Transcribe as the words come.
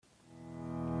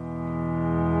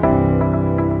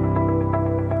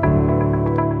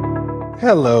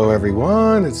Hello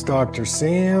everyone, it's Dr.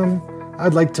 Sam.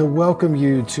 I'd like to welcome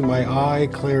you to my Eye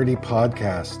Clarity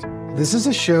podcast. This is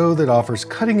a show that offers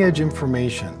cutting-edge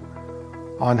information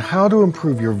on how to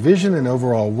improve your vision and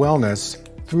overall wellness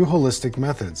through holistic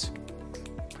methods.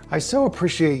 I so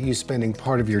appreciate you spending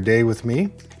part of your day with me.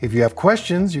 If you have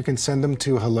questions, you can send them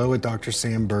to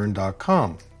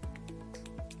hello@drsamberne.com.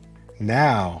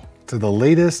 Now, to the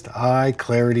latest Eye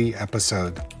Clarity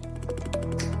episode.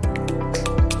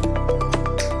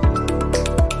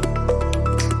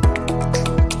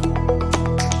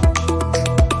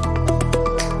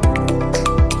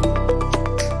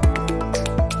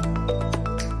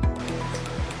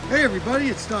 Hey everybody,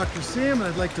 it's Dr. Sam, and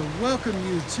I'd like to welcome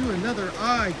you to another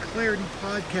Eye Clarity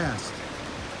podcast.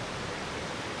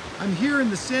 I'm here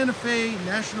in the Santa Fe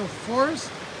National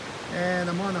Forest, and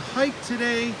I'm on a hike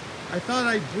today. I thought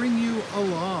I'd bring you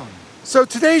along. So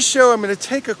today's show, I'm going to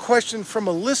take a question from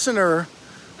a listener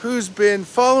who's been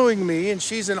following me, and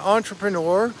she's an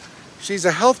entrepreneur. She's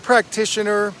a health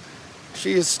practitioner.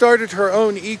 She has started her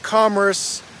own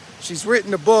e-commerce. She's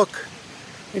written a book,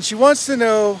 and she wants to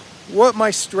know what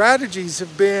my strategies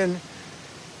have been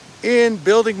in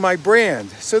building my brand.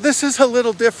 So this is a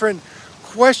little different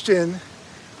question,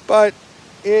 but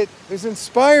it is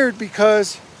inspired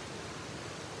because,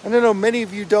 I don't know, many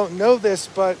of you don't know this,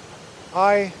 but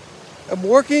I am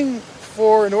working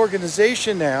for an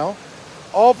organization now,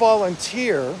 all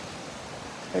volunteer,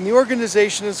 and the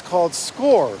organization is called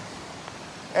SCORE.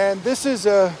 And this is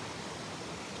a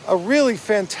really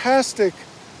fantastic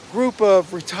group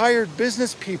of retired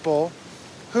business people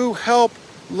who help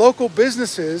local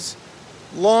businesses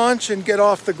launch and get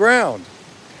off the ground.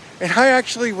 And I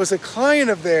actually was a client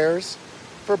of theirs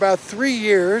for about 3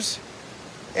 years,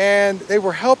 and they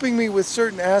were helping me with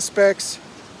certain aspects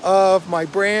of my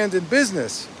brand and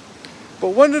business.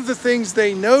 But one of the things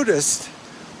they noticed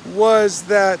was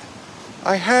that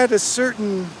I had a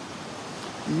certain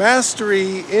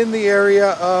mastery in the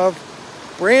area of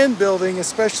brand building,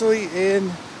 especially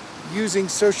in using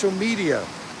social media.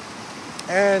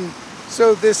 And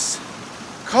so this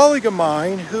colleague of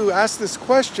mine who asked this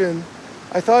question,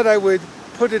 I thought I would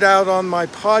put it out on my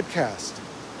podcast.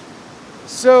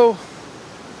 So,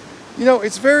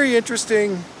 it's very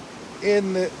interesting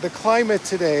in the climate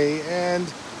today, and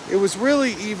it was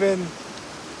really even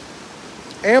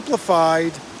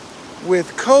amplified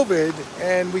with COVID,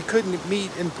 and we couldn't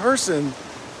meet in person.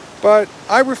 But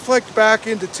I reflect back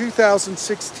into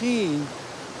 2016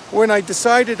 when I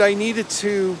decided I needed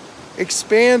to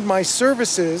expand my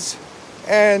services,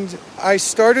 and I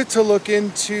started to look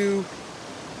into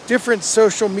different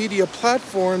social media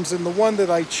platforms, and the one that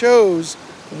I chose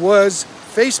was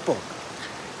Facebook.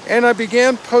 And I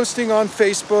began posting on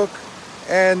Facebook,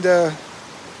 and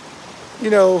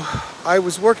I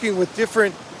was working with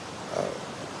different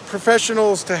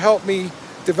professionals to help me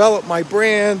develop my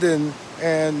brand and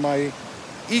my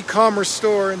e-commerce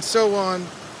store and so on.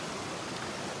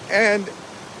 And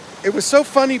it was so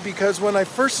funny because when I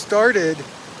first started,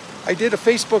 I did a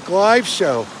Facebook Live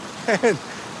show and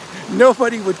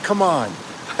nobody would come on.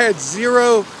 I had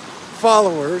 0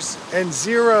 followers and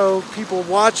 0 people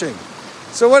watching.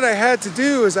 So what I had to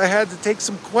do is I had to take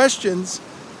some questions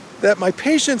that my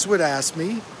patients would ask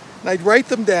me, and I'd write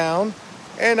them down,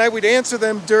 and I would answer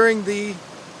them during the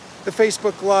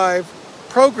Facebook Live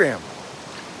program.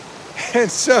 And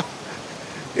so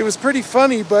it was pretty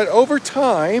funny, but over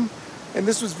time, and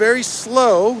this was very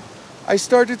slow, I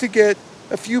started to get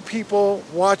a few people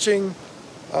watching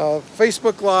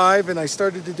Facebook Live, and I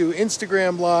started to do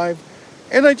Instagram Live,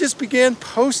 and I just began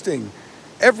posting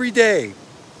every day.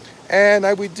 And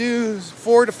I would do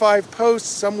 4 to 5 posts.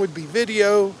 Some would be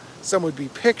video, some would be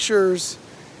pictures.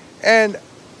 And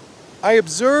I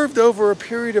observed over a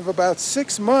period of about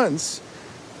 6 months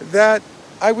that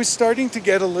I was starting to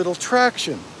get a little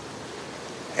traction.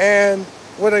 And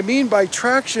what I mean by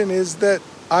traction is that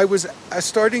I was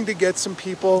starting to get some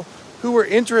people who were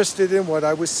interested in what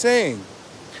I was saying.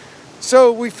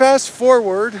 So we fast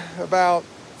forward about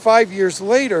 5 years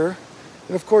later,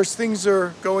 and of course things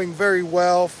are going very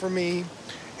well for me.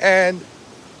 And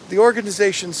the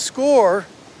organization SCORE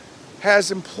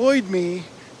has employed me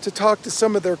to talk to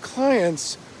some of their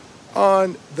clients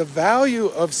on the value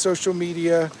of social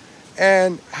media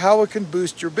and how it can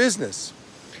boost your business.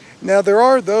 Now, there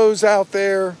are those out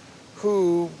there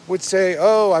who would say,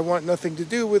 oh, I want nothing to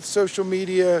do with social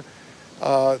media.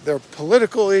 There are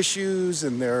political issues,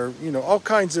 and there are, all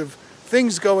kinds of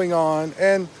things going on.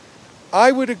 And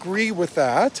I would agree with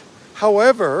that.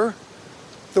 However,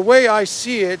 the way I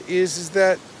see it is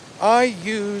that I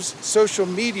use social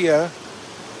media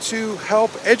to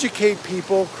help educate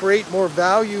people, create more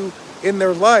value in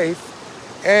their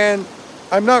life. And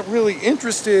I'm not really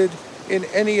interested in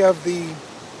any of the,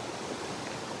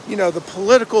 the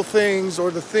political things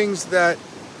or the things that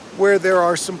where there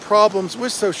are some problems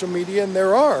with social media, and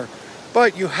there are.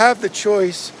 But you have the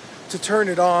choice to turn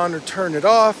it on or turn it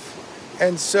off.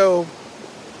 And so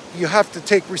you have to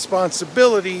take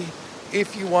responsibility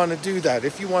if you want to do that,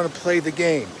 if you want to play the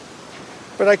game.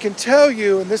 But I can tell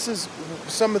you, and this is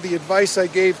some of the advice I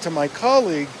gave to my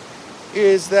colleague,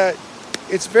 is that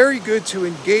it's very good to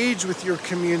engage with your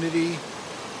community,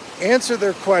 answer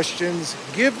their questions,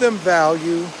 give them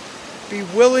value, be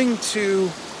willing to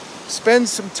spend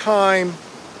some time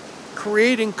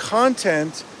creating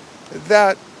content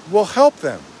that will help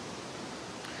them.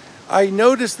 I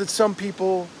notice that some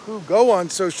people who go on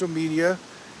social media,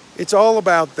 it's all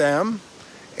about them,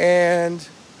 and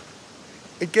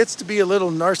it gets to be a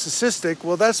little narcissistic.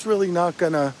 Well, that's really not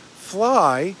going to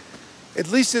fly. At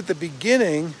least at the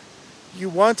beginning, you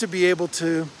want to be able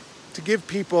to give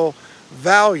people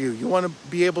value. You want to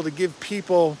be able to give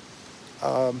people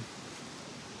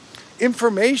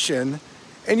information,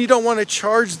 and you don't want to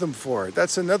charge them for it.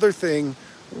 That's another thing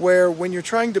where when you're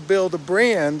trying to build a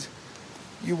brand,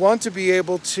 you want to be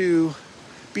able to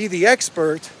be the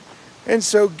expert, and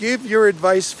so give your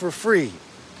advice for free.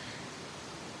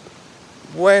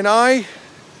 When I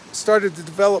started to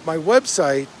develop my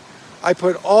website, I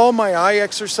put all my eye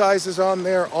exercises on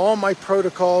there, all my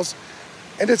protocols,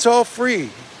 and it's all free.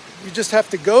 You just have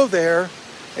to go there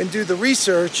and do the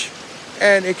research,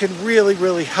 and it can really,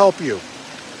 really help you.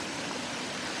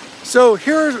 So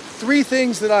here are 3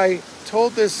 things that I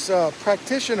told this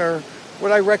practitioner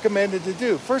what I recommended to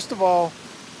do. First of all,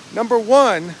 number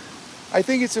 1, I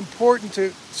think it's important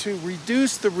to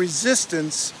reduce the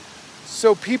resistance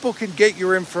so people can get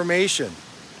your information.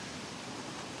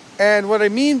 And what I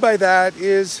mean by that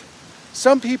is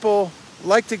some people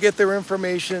like to get their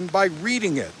information by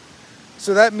reading it.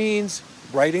 So that means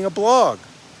writing a blog.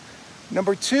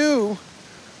 Number 2,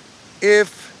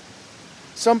 if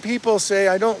some people say,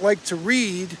 I don't like to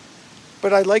read,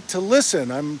 but I like to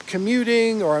listen. I'm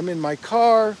commuting or I'm in my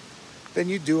car, then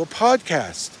you do a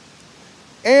podcast.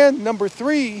 And number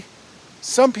 3,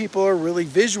 some people are really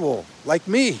visual, like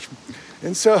me.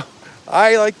 And so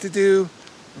I like to do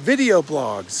video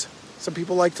blogs. Some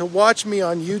people like to watch me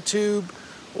on YouTube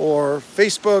or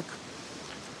Facebook.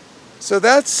 So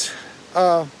that's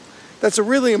a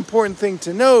really important thing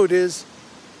to note is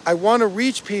I want to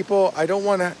reach people. I don't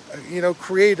want to,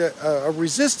 create a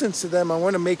resistance to them. I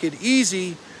want to make it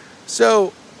easy.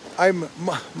 So I'm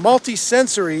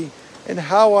multi-sensory in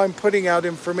how I'm putting out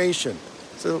information.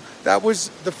 So that was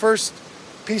the first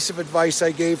piece of advice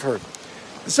I gave her.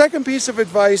 The second piece of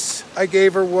advice I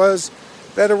gave her was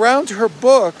that around her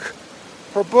book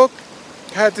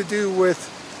had to do with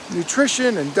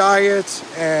nutrition and diet.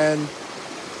 And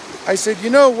I said,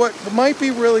 what might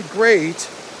be really great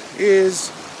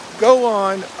is go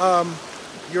on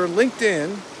your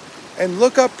LinkedIn and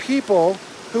look up people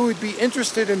who would be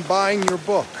interested in buying your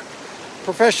book,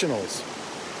 professionals,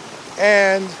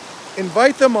 and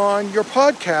invite them on your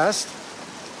podcast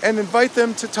and invite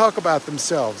them to talk about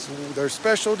themselves, their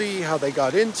specialty, how they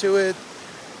got into it.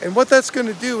 And what that's going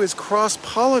to do is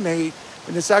cross-pollinate,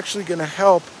 and it's actually going to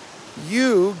help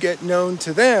you get known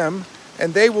to them,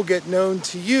 and they will get known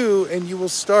to you, and you will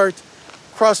start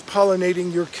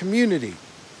cross-pollinating your community.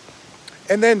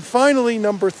 And then finally,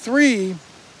 number 3,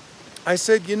 I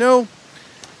said,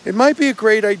 it might be a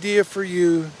great idea for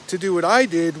you to do what I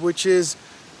did, which is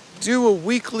do a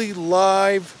weekly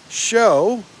live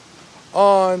show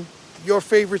on your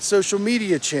favorite social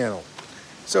media channel.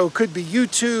 So it could be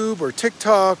YouTube or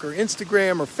TikTok or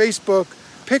Instagram or Facebook.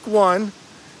 Pick one,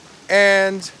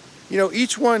 and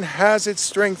each one has its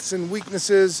strengths and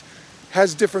weaknesses,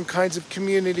 has different kinds of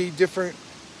community, different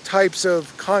types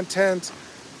of content.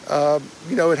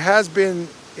 It has been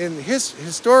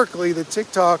historically the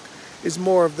TikTok is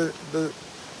more of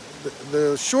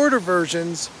the shorter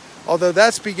versions, although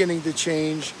that's beginning to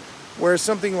change, where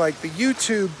something like the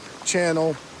YouTube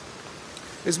channel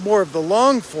is more of the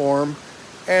long form,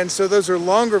 and so those are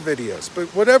longer videos. But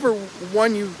whatever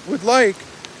one you would like,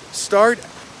 start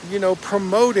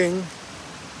promoting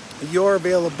your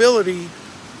availability,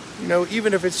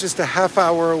 even if it's just a half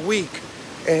hour a week,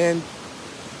 and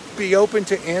be open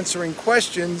to answering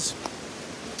questions.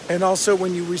 And also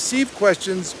when you receive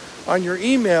questions on your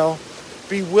email,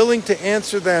 be willing to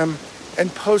answer them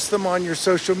and post them on your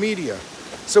social media.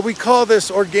 So we call this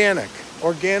organic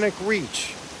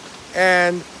reach.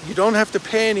 And you don't have to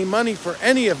pay any money for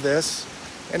any of this.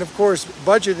 And of course,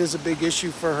 budget is a big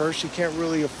issue for her. She can't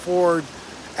really afford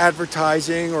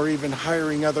advertising or even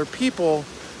hiring other people.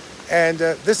 And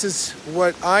this is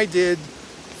what I did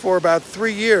for about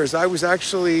 3 years. I was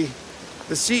actually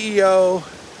the CEO,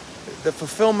 the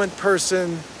fulfillment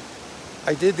person.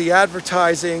 I did the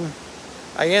advertising.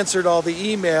 I answered all the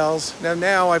emails.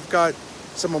 Now I've got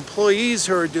some employees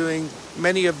who are doing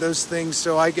many of those things,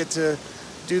 so I get to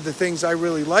do the things I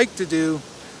really like to do.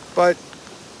 But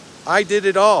I did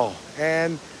it all,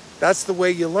 and that's the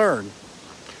way you learn.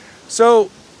 So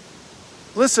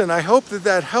listen, I hope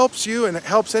that helps you and it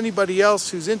helps anybody else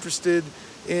who's interested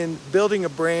in building a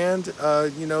brand.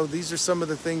 These are some of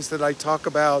the things that I talk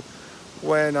about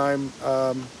when I'm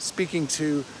speaking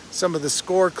to some of the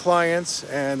SCORE clients,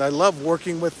 and I love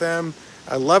working with them.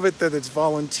 I love it that it's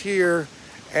volunteer,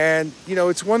 and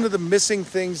it's one of the missing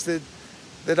things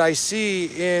that I see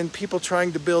in people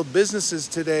trying to build businesses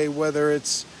today, whether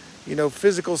it's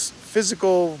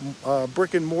physical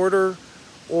brick and mortar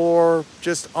or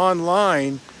just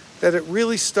online, that it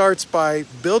really starts by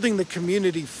building the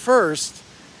community first,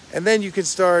 and then you can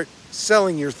start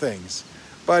selling your things.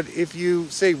 But if you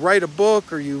say write a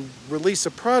book or you release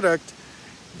a product,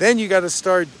 then you got to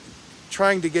start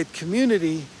trying to get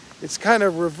community. It's kind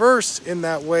of reverse in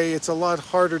that way. It's a lot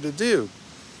harder to do.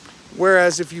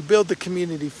 Whereas if you build the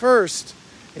community first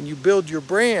and you build your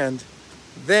brand,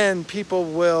 then people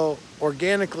will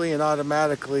organically and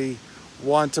automatically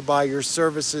want to buy your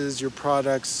services, your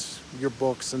products, your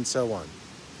books, and so on.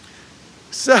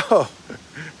 So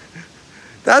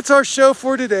that's our show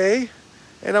for today.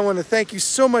 And I want to thank you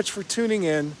so much for tuning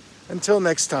in. Until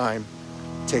next time,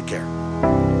 take care.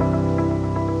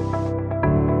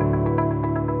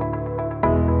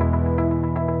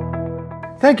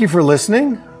 Thank you for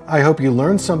listening. I hope you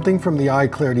learned something from the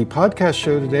iClarity podcast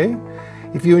show today.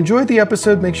 If you enjoyed the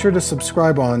episode, make sure to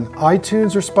subscribe on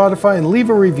iTunes or Spotify and leave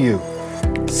a review.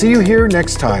 See you here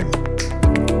next time.